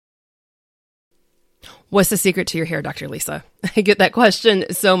What's the secret to your hair, Dr. Lisa? I get that question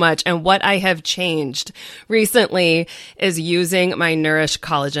so much. And what I have changed recently is using my Nourish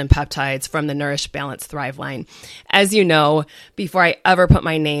collagen peptides from the Nourish Balance Thrive line. As you know, before I ever put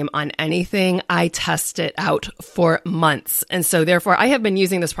my name on anything, I test it out for months. And so therefore, I have been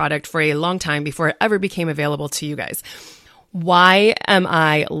using this product for a long time before it ever became available to you guys. Why am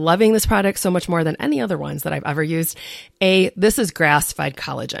I loving this product so much more than any other ones that I've ever used? This is grass-fed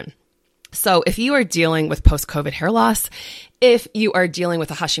collagen. So if you are dealing with post-COVID hair loss, if you are dealing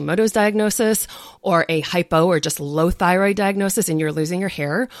with a Hashimoto's diagnosis or a hypo or just low thyroid diagnosis and you're losing your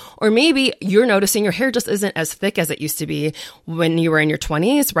hair, or maybe you're noticing your hair just isn't as thick as it used to be when you were in your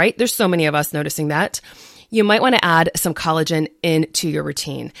 20s, right? There's so many of us noticing that. You might want to add some collagen into your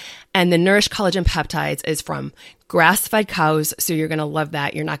routine. And the Nourish Collagen Peptides is from grass-fed cows, so you're going to love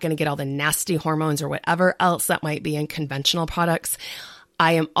that. You're not going to get all the nasty hormones or whatever else that might be in conventional products.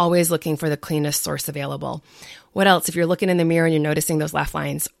 I am always looking for the cleanest source available. What else? If you're looking in the mirror and you're noticing those laugh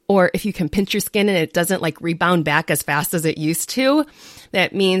lines, or if you can pinch your skin and it doesn't rebound back as fast as it used to,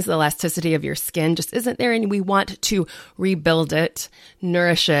 that means the elasticity of your skin just isn't there and we want to rebuild it,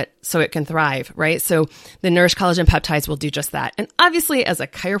 nourish it so it can thrive, right? So the Nourish Collagen Peptides will do just that. And obviously as a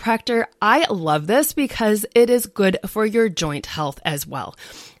chiropractor, I love this because it is good for your joint health as well.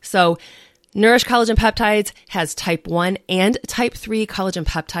 So Nourish Collagen Peptides has type 1 and type 3 collagen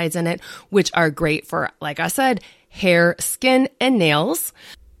peptides in it, which are great for, like I said, hair, skin, and nails.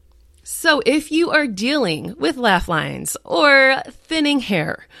 So if you are dealing with laugh lines or thinning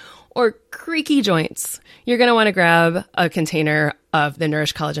hair or creaky joints, you're going to want to grab a container of the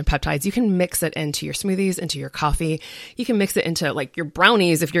Nourish Collagen Peptides. You can mix it into your smoothies, into your coffee. You can mix it into your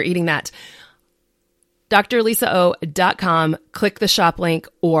brownies if you're eating that. drlisao.com, click the shop link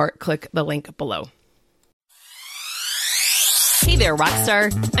or click the link below. Hey there,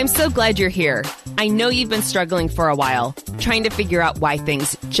 Rockstar. I'm so glad you're here. I know you've been struggling for a while, trying to figure out why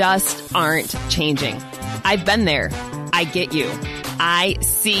things just aren't changing. I've been there. I get you. I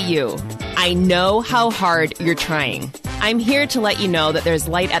see you. I know how hard you're trying. I'm here to let you know that there's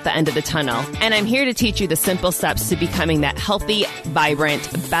light at the end of the tunnel, and I'm here to teach you the simple steps to becoming that healthy, vibrant,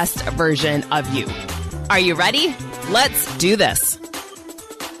 best version of you. Are you ready? Let's do this.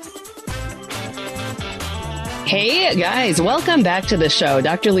 Hey guys, welcome back to the show.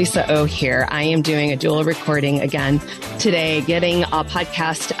 Dr. Lisa O here. I am doing a dual recording again today, getting a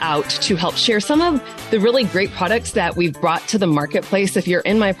podcast out to help share some of the really great products that we've brought to the marketplace. If you're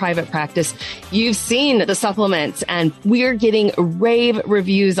in my private practice, you've seen the supplements and we're getting rave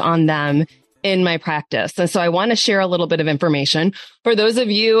reviews on them in my practice. And so I want to share a little bit of information. For those of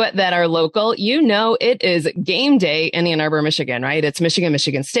you that are local, you know it is game day in Ann Arbor, Michigan, right? It's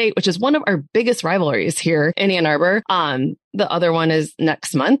Michigan State, which is one of our biggest rivalries here in Ann Arbor. The other one is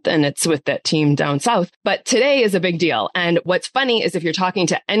next month and it's with that team down south. But today is a big deal. And what's funny is if you're talking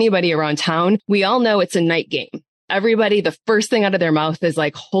to anybody around town, we all know it's a night game. Everybody, the first thing out of their mouth is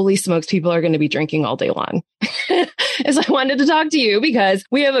holy smokes, people are going to be drinking all day long. And so I wanted to talk to you because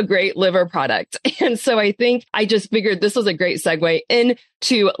we have a great liver product. And so I just figured this was a great segue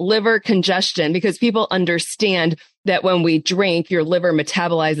into liver congestion because people understand that when we drink, your liver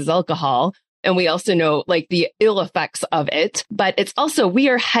metabolizes alcohol. And we also know the ill effects of it. But it's also, we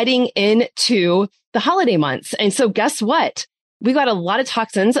are heading into the holiday months. And so guess what? We got a lot of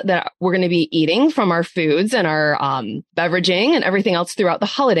toxins that we're going to be eating from our foods and our beveraging and everything else throughout the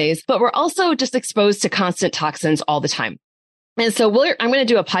holidays, but we're also just exposed to constant toxins all the time. And so I'm going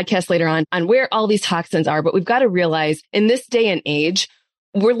to do a podcast later on where all these toxins are, but we've got to realize in this day and age,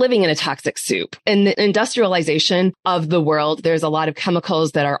 we're living in a toxic soup. In the industrialization of the world, there's a lot of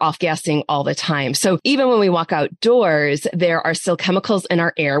chemicals that are off-gassing all the time. So even when we walk outdoors, there are still chemicals in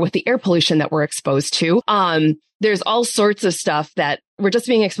our air with the air pollution that we're exposed to. There's all sorts of stuff that we're just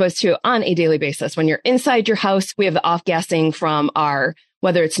being exposed to on a daily basis. When you're inside your house, we have the off-gassing from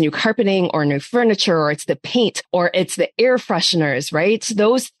whether it's new carpeting or new furniture, or it's the paint, or it's the air fresheners, right?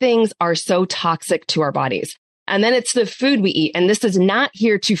 Those things are so toxic to our bodies. And then it's the food we eat. And this is not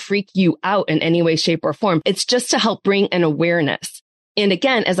here to freak you out in any way, shape, or form. It's just to help bring an awareness. And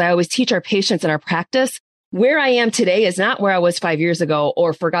again, as I always teach our patients in our practice, where I am today is not where I was 5 years ago,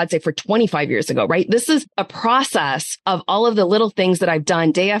 or for God's sake, for 25 years ago, right? This is a process of all of the little things that I've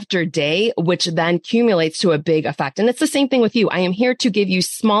done day after day, which then accumulates to a big effect. And it's the same thing with you. I am here to give you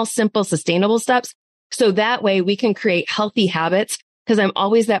small, simple, sustainable steps. So that way we can create healthy habits, because I'm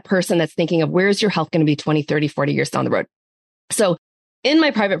always that person that's thinking of where's your health going to be 20, 30, 40 years down the road. So in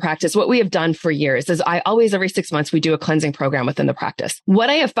my private practice, what we have done for years is every 6 months, we do a cleansing program within the practice. What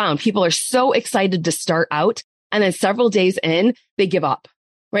I have found, people are so excited to start out, and then several days in, they give up.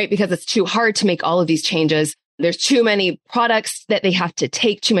 right? Because it's too hard to make all of these changes. There's too many products that they have to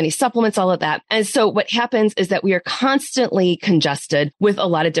take, too many supplements, all of that. And so what happens is that we are constantly congested with a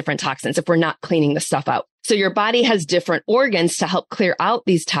lot of different toxins if we're not cleaning the stuff out. So your body has different organs to help clear out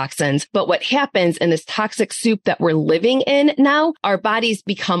these toxins. But what happens in this toxic soup that we're living in now, our bodies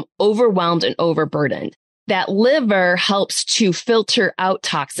become overwhelmed and overburdened. That liver helps to filter out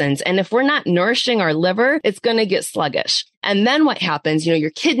toxins. And if we're not nourishing our liver, it's going to get sluggish. And then what happens, your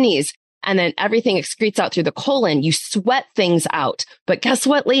kidneys, and then everything excretes out through the colon. You sweat things out. But guess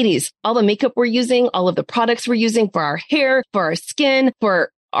what, ladies? All the makeup we're using, all of the products we're using for our hair, for our skin,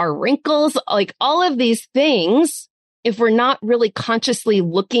 for our wrinkles, like all of these things, if we're not really consciously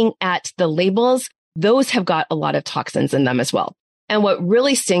looking at the labels, those have got a lot of toxins in them as well. And what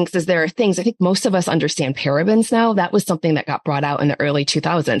really stinks is there are things, I think most of us understand parabens now. That was something that got brought out in the early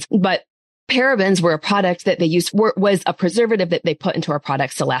 2000s. But parabens were a product that they used, was a preservative that they put into our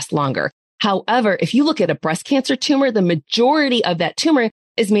products to last longer. However, if you look at a breast cancer tumor, the majority of that tumor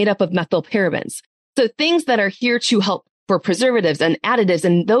is made up of methylparabens. So things that are here to help for preservatives and additives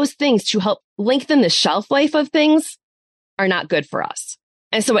and those things to help lengthen the shelf life of things are not good for us.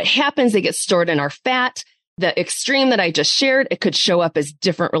 And so what happens, they get stored in our fat. The extreme that I just shared, it could show up as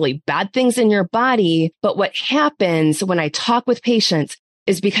different really bad things in your body. But what happens when I talk with patients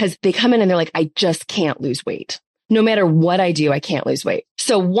is because they come in and they're like, I just can't lose weight. No matter what I do, I can't lose weight.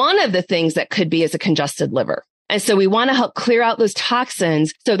 So one of the things that could be is a congested liver. And so we want to help clear out those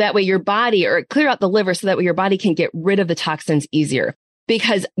toxins so that way your body, or clear out the liver so that way your body can get rid of the toxins easier.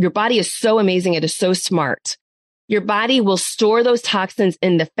 Because your body is so amazing. It is so smart. Your body will store those toxins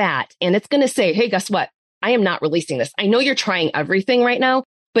in the fat and it's going to say, hey, guess what? I am not releasing this. I know you're trying everything right now,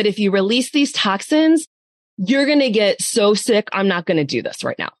 but if you release these toxins, you're going to get so sick. I'm not going to do this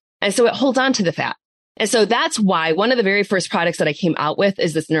right now. And so it holds on to the fat. And so that's why one of the very first products that I came out with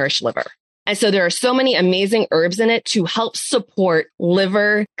is this Nourish Liver. And so there are so many amazing herbs in it to help support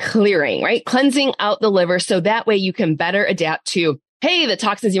liver clearing, right? Cleansing out the liver so that way you can better adapt to, hey, the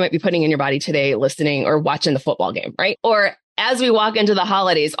toxins you might be putting in your body today, listening or watching the football game, right? Or as we walk into the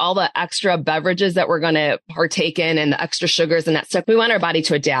holidays, all the extra beverages that we're going to partake in and the extra sugars and that stuff, we want our body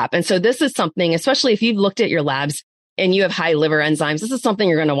to adapt. And so this is something, especially if you've looked at your labs and you have high liver enzymes, this is something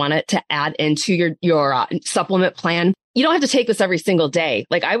you're going to want to add into your supplement plan. You don't have to take this every single day.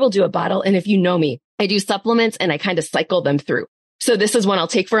 Like I will do a bottle. And if you know me, I do supplements and I kind of cycle them through. So this is one I'll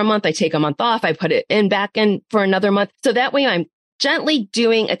take for a month. I take a month off. I put it back in for another month. So that way I'm gently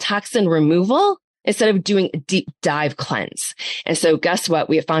doing a toxin removal instead of doing a deep dive cleanse. And so guess what?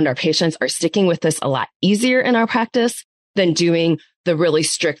 We have found our patients are sticking with this a lot easier in our practice than doing the really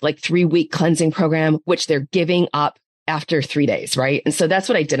strict, like 3-week cleansing program, which they're giving up after 3 days, right? And so that's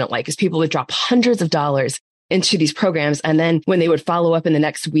what I didn't like is people would drop hundreds of dollars into these programs. And then when they would follow up in the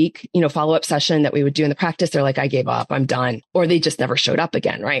next week, follow-up session that we would do in the practice, they're like, I gave up, I'm done. Or they just never showed up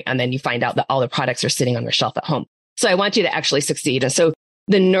again, right? And then you find out that all the products are sitting on their shelf at home. So I want you to actually succeed. And so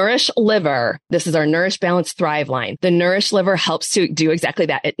the Nourish Liver, this is our Nourish Balance Thrive line. The Nourish Liver helps to do exactly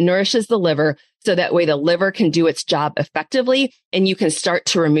that. It nourishes the liver so that way the liver can do its job effectively and you can start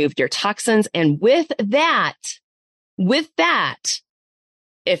to remove your toxins. And with that,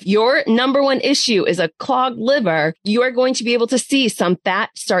 if your number one issue is a clogged liver, you are going to be able to see some fat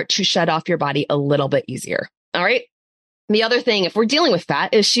start to shed off your body a little bit easier. All right. The other thing, if we're dealing with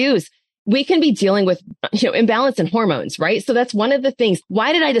fat issues, we can be dealing with, imbalance in hormones, right? So that's one of the things.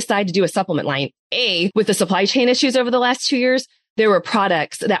 Why did I decide to do a supplement line? With the supply chain issues over the last 2 years, there were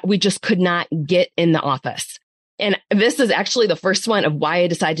products that we just could not get in the office. And this is actually the first one of why I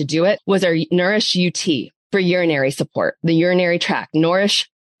decided to do it was our Nourish UT for urinary support, the urinary tract, Nourish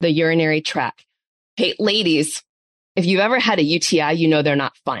the urinary tract. Hey, ladies, if you've ever had a UTI, they're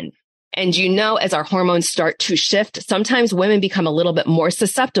not fun. And as our hormones start to shift, sometimes women become a little bit more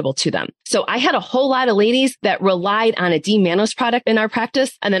susceptible to them. So I had a whole lot of ladies that relied on a D-mannose product in our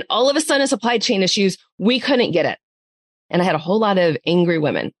practice. And then all of a sudden, supply chain issues, we couldn't get it. And I had a whole lot of angry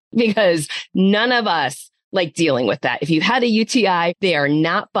women because none of us like dealing with that. If you had a UTI, they are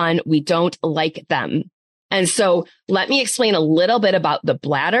not fun. We don't like them. And so let me explain a little bit about the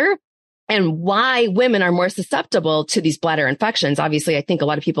bladder and why women are more susceptible to these bladder infections. Obviously, I think a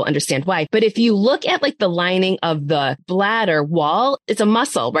lot of people understand why. But if you look at like the lining of the bladder wall, it's a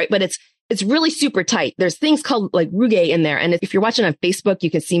muscle, right? But it's really super tight. There's things called like rugae in there. And if you're watching on Facebook,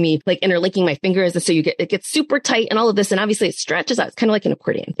 you can see me like interlinking my fingers. And so it gets super tight and all of this. And obviously it stretches out. It's kind of like an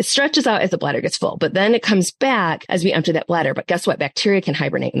accordion. It stretches out as the bladder gets full, but then it comes back as we empty that bladder. But guess what? Bacteria can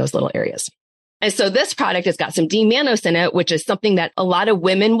hibernate in those little areas. And so this product has got some D-mannose in it, which is something that a lot of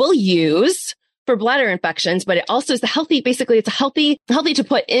women will use for bladder infections, but it also is basically it's healthy to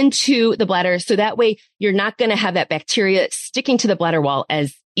put into the bladder. So that way you're not going to have that bacteria sticking to the bladder wall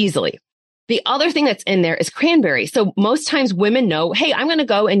as easily. The other thing that's in there is cranberry. So most times women know, hey, I'm going to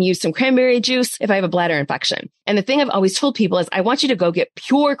go and use some cranberry juice if I have a bladder infection. And the thing I've always told people is I want you to go get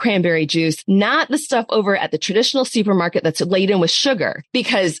pure cranberry juice, not the stuff over at the traditional supermarket that's laden with sugar,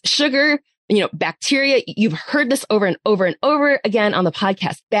 because sugar, bacteria, you've heard this over and over and over again on the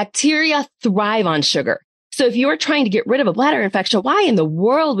podcast. Bacteria thrive on sugar. So if you are trying to get rid of a bladder infection, why in the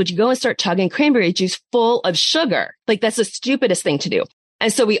world would you go and start chugging cranberry juice full of sugar? Like that's the stupidest thing to do.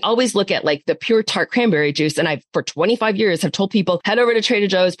 And so we always look at like the pure tart cranberry juice. And I, for 25 years, have told people, head over to Trader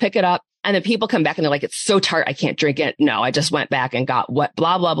Joe's, pick it up. And then people come back and they're like, it's so tart, I can't drink it. No, I just went back and got what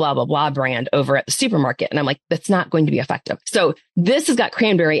blah, blah, blah, blah, blah brand over at the supermarket. And I'm like, that's not going to be effective. So this has got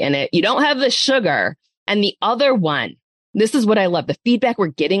cranberry in it. You don't have the sugar. And the other one, this is what I love. The feedback we're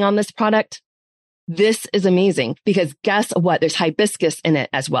getting on this product. This is amazing because guess what? There's hibiscus in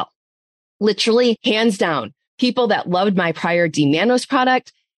it as well. Literally, hands down. People that loved my prior D-Manos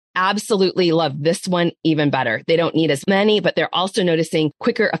product absolutely love this one even better. They don't need as many, but they're also noticing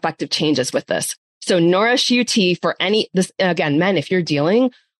quicker, effective changes with this. So Nourish UT for again, men, if you're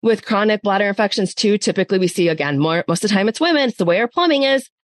dealing with chronic bladder infections too, typically we see again, most of the time it's women. It's the way our plumbing is.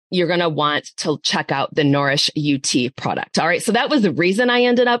 You're going to want to check out the Nourish UT product. All right. So that was the reason I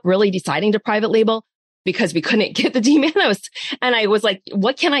ended up really deciding to private label, because we couldn't get the D-Manos. And I was like,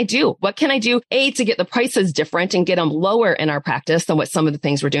 what can I do? What can I do? To get the prices different and get them lower in our practice than what some of the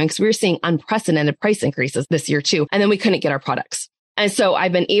things we're doing. Because we were seeing unprecedented price increases this year too. And then we couldn't get our products. And so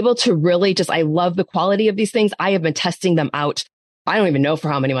I've been able to really I love the quality of these things. I have been testing them out. I don't even know for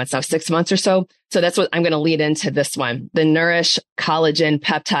how many months now, 6 months or so. So that's what I'm going to lead into this one. The Nourish Collagen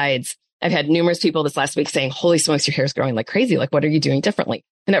Peptides. I've had numerous people this last week saying, holy smokes, your hair is growing like crazy. Like, what are you doing differently?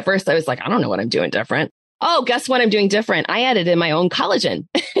 And at first I was like, I don't know what I'm doing different. Oh, guess what I'm doing different? I added in my own collagen.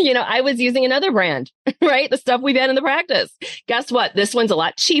 I was using another brand, right? The stuff we've had in the practice. Guess what? This one's a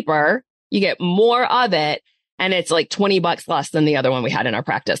lot cheaper. You get more of it. And it's like $20 less than the other one we had in our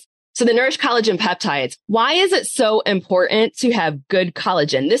practice. So the Nourish Collagen Peptides. Why is it so important to have good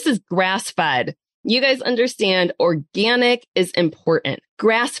collagen? This is grass-fed. You guys understand organic is important.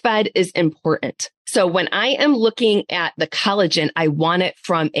 Grass-fed is important. So when I am looking at the collagen, I want it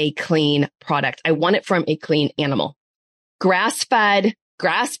from a clean product. I want it from a clean animal. Grass-fed,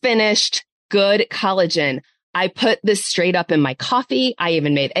 grass-finished, good collagen. I put this straight up in my coffee. I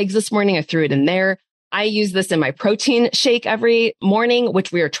even made eggs this morning. I threw it in there. I use this in my protein shake every morning,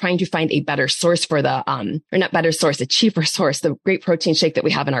 which we are trying to find a better source for or not better source, a cheaper source. The great protein shake that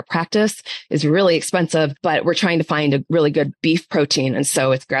we have in our practice is really expensive, but we're trying to find a really good beef protein. And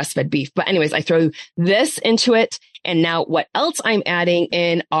so it's grass-fed beef. But anyways, I throw this into it. And now what else I'm adding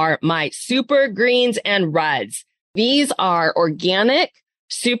in are my super greens and reds. These are organic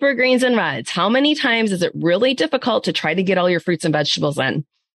super greens and reds. How many times is it really difficult to try to get all your fruits and vegetables in?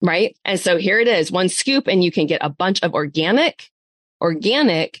 Right. And so here it is, one scoop, and you can get a bunch of organic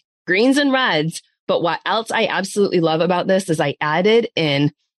greens and reds. But what else I absolutely love about this is I added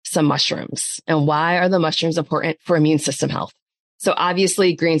in some mushrooms. And why are the mushrooms important for immune system health? So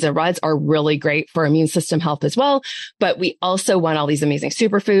obviously greens and reds are really great for immune system health as well. But we also want all these amazing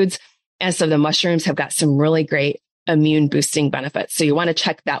superfoods. And so the mushrooms have got some really great immune boosting benefits. So you want to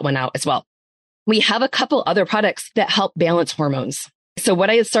check that one out as well. We have a couple other products that help balance hormones. So what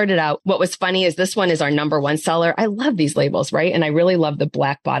I had started out, what was funny is this one is our number one seller. I love these labels, right? And I really love the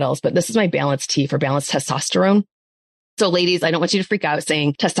black bottles, but this is my Balance Tea for balanced testosterone. So ladies, I don't want you to freak out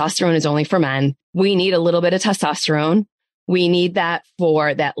saying testosterone is only for men. We need a little bit of testosterone. We need that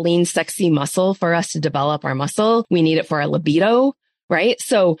for that lean, sexy muscle for us to develop our muscle. We need it for our libido, right?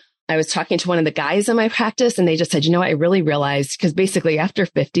 So I was talking to one of the guys in my practice and they just said, I really realized because basically after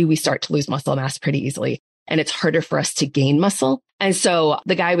 50, we start to lose muscle mass pretty easily. And it's harder for us to gain muscle. And so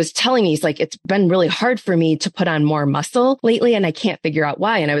the guy was telling me, he's like, it's been really hard for me to put on more muscle lately. And I can't figure out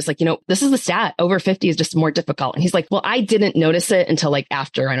why. And I was like, this is the stat. Over 50 is just more difficult. And he's like, well, I didn't notice it until like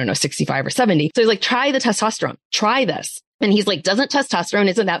after, 65 or 70. So he's like, try the testosterone, try this. And he's like,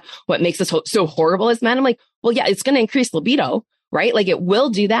 isn't that what makes us so horrible as men? I'm like, well, yeah, it's going to increase libido, right? Like it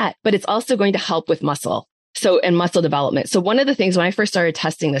will do that, but it's also going to help with muscle. So, and muscle development. So one of the things when I first started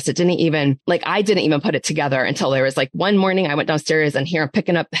testing this, I didn't even put it together until there was like one morning I went downstairs and here I'm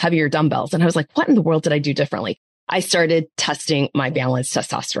picking up heavier dumbbells. And I was like, what in the world did I do differently? I started testing my balanced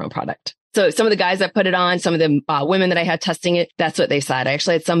testosterone product. So some of the guys that put it on, some of the women that I had testing it, that's what they said. I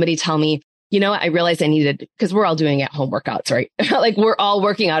actually had somebody tell me, I realized I needed, because we're all doing at home workouts, right? Like we're all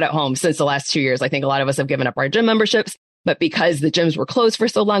working out at home since the last 2 years. I think a lot of us have given up our gym memberships But because the gyms were closed for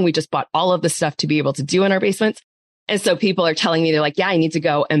so long, we just bought all of the stuff to be able to do in our basements. And so people are telling me, they're like, yeah, I need to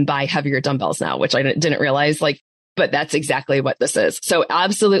go and buy heavier dumbbells now, which I didn't realize, but that's exactly what this is. So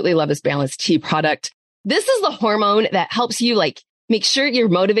absolutely love this Balance T product. This is the hormone that helps you make sure you're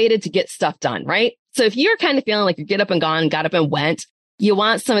motivated to get stuff done, right? So if you're kind of feeling like you get up and gone, got up and went, you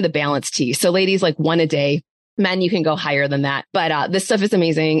want some of the Balance T. So ladies, one a day. Men, you can go higher than that. But this stuff is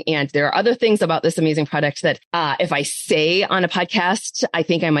amazing. And there are other things about this amazing product that if I say on a podcast, I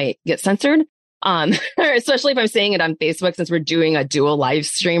think I might get censored. Especially if I'm saying it on Facebook, since we're doing a dual live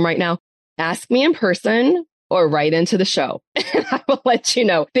stream right now. Ask me in person or write into the show. I will let you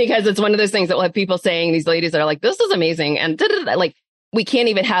know, because it's one of those things that will have people saying, these ladies that are like, this is amazing. And we can't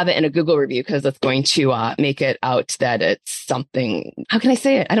even have it in a Google review because it's going to make it out that it's something. How can I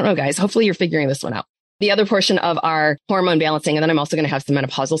say it? I don't know, guys. Hopefully you're figuring this one out. The other portion of our hormone balancing, and then I'm also going to have some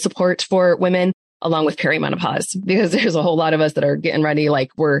menopausal support for women along with perimenopause, because there's a whole lot of us that are getting ready,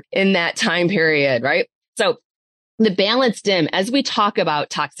 we're in that time period, right? So the Balance Dim, as we talk about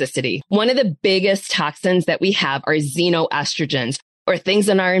toxicity, one of the biggest toxins that we have are xenoestrogens, or things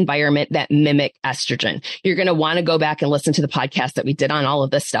in our environment that mimic estrogen. You're going to want to go back and listen to the podcast that we did on all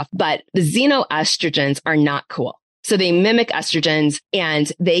of this stuff. But the xenoestrogens are not cool. So they mimic estrogens,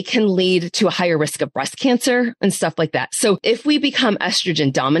 and they can lead to a higher risk of breast cancer and stuff like that. So if we become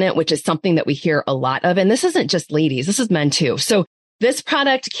estrogen dominant, which is something that we hear a lot of, and this isn't just ladies, this is men too. So this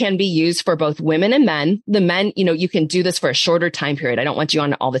product can be used for both women and men. The men, you can do this for a shorter time period. I don't want you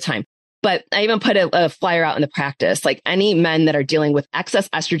on it all the time. But I even put a flyer out in the practice, any men that are dealing with excess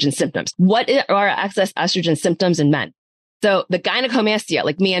estrogen symptoms. What are excess estrogen symptoms in men? So the gynecomastia,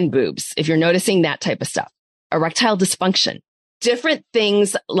 like man boobs, if you're noticing that type of stuff, erectile dysfunction, different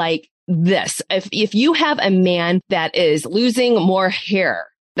things like this. If you have a man that is losing more hair,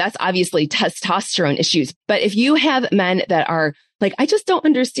 that's obviously testosterone issues. But if you have men that are I just don't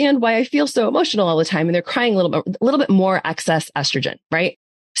understand why I feel so emotional all the time, and they're crying a little bit more excess estrogen, right?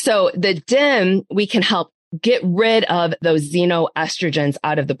 So the DIM, we can help get rid of those xenoestrogens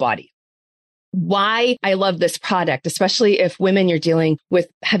out of the body. Why I love this product, especially if women, you're dealing with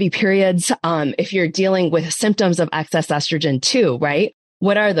heavy periods, if you're dealing with symptoms of excess estrogen too, right?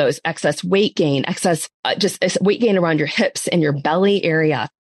 What are those? Excess weight gain, just weight gain around your hips and your belly area.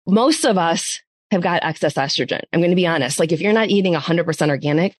 Most of us have got excess estrogen. I'm going to be honest. If you're not eating 100%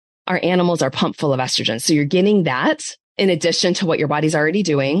 organic, our animals are pumped full of estrogen. So you're getting that in addition to what your body's already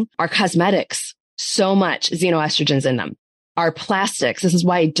doing. Our cosmetics, so much xenoestrogens in them. Our plastics. This is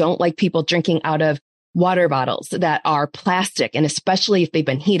why I don't like people drinking out of water bottles that are plastic, and especially if they've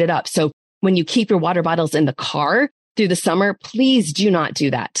been heated up. So when you keep your water bottles in the car through the summer, please do not do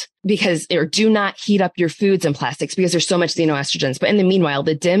that, or do not heat up your foods in plastics, because there's so much xenoestrogens. But in the meanwhile,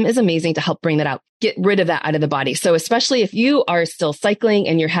 the DIM is amazing to help bring that out, get rid of that out of the body. So especially if you are still cycling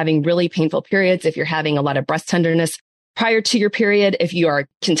and you're having really painful periods, if you're having a lot of breast tenderness prior to your period, if you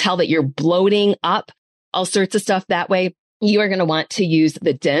can tell that you're bloating up, all sorts of stuff that way, you are going to want to use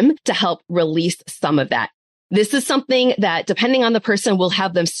the DIM to help release some of that. This is something that, depending on the person, will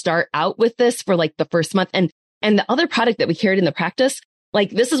have them start out with this for the first month. And the other product that we carried in the practice,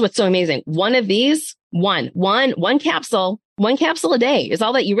 this is what's so amazing. One of these, one capsule a day is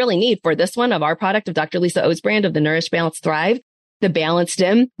all that you really need for this one of our product of Dr. Lisa O's brand of the Nourish, Balance, Thrive, the Balance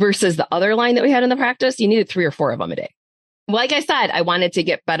DIM, versus the other line that we had in the practice. You needed 3 or 4 of them a day. Like I said, I wanted to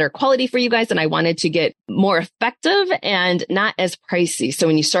get better quality for you guys, and I wanted to get more effective and not as pricey. So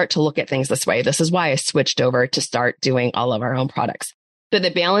when you start to look at things this way, this is why I switched over to start doing all of our own products. So the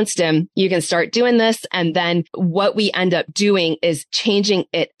Balance DIM, you can start doing this. And then what we end up doing is changing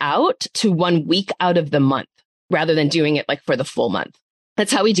it out to 1 week out of the month rather than doing it for the full month.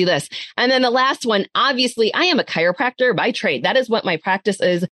 That's how we do this. And then the last one, obviously, I am a chiropractor by trade. That is what my practice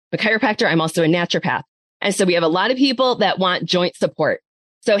is. I'm a chiropractor. I'm also a naturopath. And so we have a lot of people that want joint support.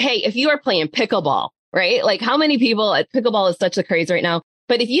 So, hey, if you are playing pickleball, right? How many people at pickleball is such a craze right now?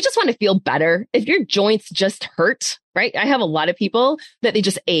 But if you just want to feel better, if your joints just hurt, right? I have a lot of people that they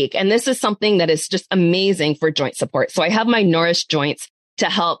just ache. And this is something that is just amazing for joint support. So I have my Nourish Joints to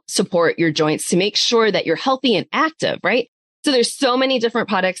help support your joints to make sure that you're healthy and active, right? So there's so many different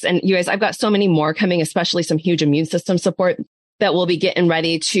products. And you guys, I've got so many more coming, especially some huge immune system support that we'll be getting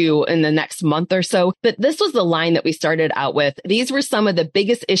ready to in the next month or so. But this was the line that we started out with. These were some of the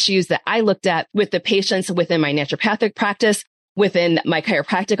biggest issues that I looked at with the patients within my naturopathic practice, within my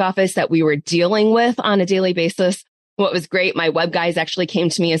chiropractic office that we were dealing with on a daily basis. What was great, my web guys actually came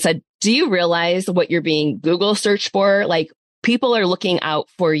to me and said, do you realize what you're being Google searched for? People are looking out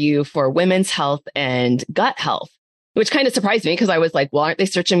for you for women's health and gut health, which kind of surprised me because I was like, well, aren't they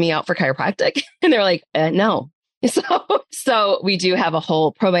searching me out for chiropractic? And they're like, no. So we do have a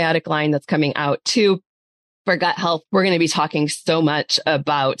whole probiotic line that's coming out too. For gut health, we're going to be talking so much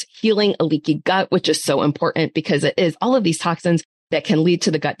about healing a leaky gut, which is so important because it is all of these toxins that can lead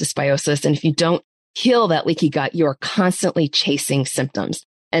to the gut dysbiosis. And if you don't heal that leaky gut, you are constantly chasing symptoms.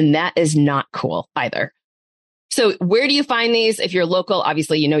 And that is not cool either. So where do you find these? If you're local,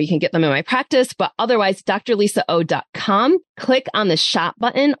 obviously, you can get them in my practice, but otherwise, drlisao.com, click on the shop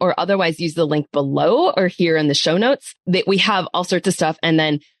button or otherwise use the link below or here in the show notes that we have all sorts of stuff. And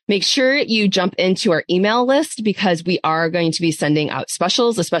then make sure you jump into our email list because we are going to be sending out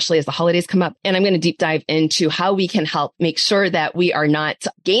specials, especially as the holidays come up. And I'm going to deep dive into how we can help make sure that we are not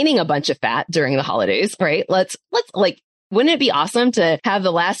gaining a bunch of fat during the holidays, right? Wouldn't it be awesome to have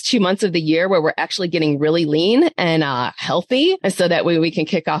the last 2 months of the year where we're actually getting really lean and healthy? And so that way we can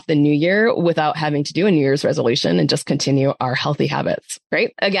kick off the new year without having to do a New Year's resolution and just continue our healthy habits,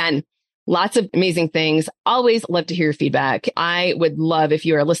 right? Again, lots of amazing things. Always love to hear your feedback. I would love if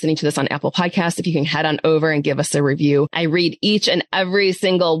you are listening to this on Apple Podcasts, if you can head on over and give us a review. I read each and every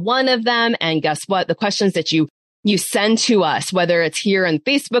single one of them. And guess what? The questions that you send to us, whether it's here in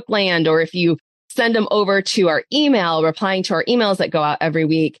Facebook land or if you send them over to our email, replying to our emails that go out every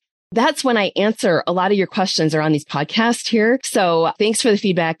week. That's when I answer a lot of your questions are on these podcasts here. So thanks for the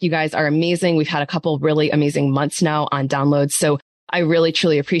feedback. You guys are amazing. We've had a couple really amazing months now on downloads. So I really,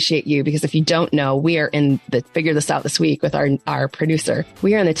 truly appreciate you because if you don't know, we are figure this out this week with our producer.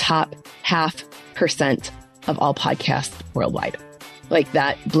 We are in the top 0.5% of all podcasts worldwide. Like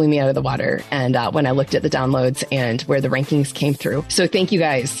that blew me out of the water. And when I looked at the downloads and where the rankings came through. So thank you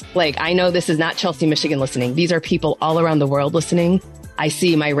guys. I know this is not Chelsea, Michigan listening. These are people all around the world listening. I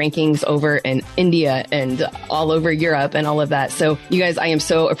see my rankings over in India and all over Europe and all of that. So you guys, I am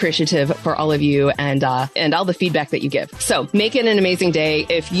so appreciative for all of you and all the feedback that you give. So make it an amazing day.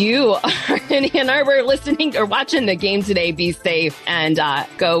 If you are in Ann Arbor listening or watching the game today, be safe and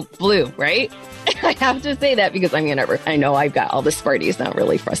go blue, right? I have to say that because I'm Ann Arbor. I know I've got all the Sparties now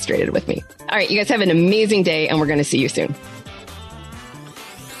really frustrated with me. All right, you guys have an amazing day and we're going to see you soon.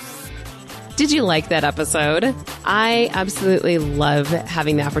 Did you like that episode? I absolutely love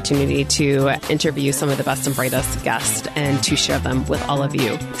having the opportunity to interview some of the best and brightest guests and to share them with all of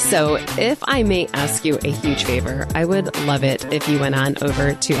you. So if I may ask you a huge favor, I would love it if you went on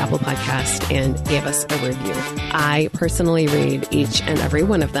over to Apple Podcast and gave us a review. I personally read each and every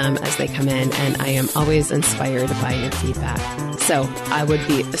one of them as they come in, and I am always inspired by your feedback. So I would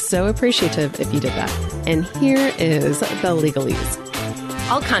be so appreciative if you did that. And here is the legalese.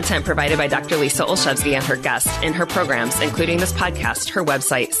 All content provided by Dr. Lisa Olszewski and her guests in her programs, including this podcast, her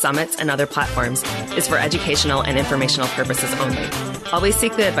website, summits, and other platforms, is for educational and informational purposes only. Always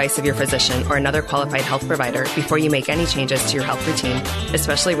seek the advice of your physician or another qualified health provider before you make any changes to your health routine,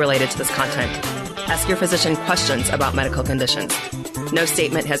 especially related to this content. Ask your physician questions about medical conditions. No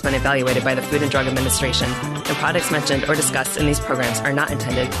statement has been evaluated by the Food and Drug Administration, and products mentioned or discussed in these programs are not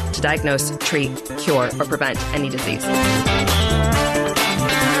intended to diagnose, treat, cure, or prevent any disease.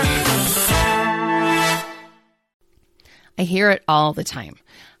 I hear it all the time.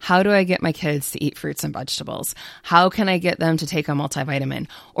 How do I get my kids to eat fruits and vegetables? How can I get them to take a multivitamin?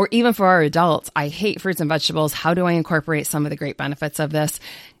 Or even for our adults, I hate fruits and vegetables. How do I incorporate some of the great benefits of this?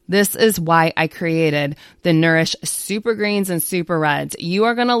 This is why I created the Nourish Super Greens and Super Reds. You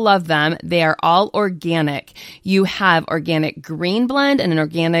are going to love them. They are all organic. You have organic green blend and an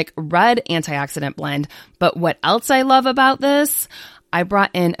organic red antioxidant blend. But what else I love about this? I brought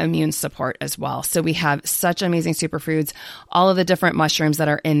in immune support as well. So we have such amazing superfoods, all of the different mushrooms that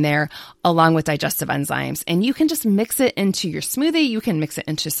are in there, along with digestive enzymes. And you can just mix it into your smoothie. You can mix it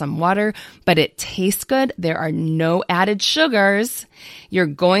into some water, but it tastes good. There are no added sugars. You're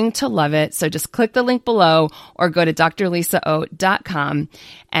going to love it. So just click the link below or go to drlisao.com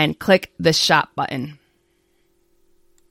and click the shop button.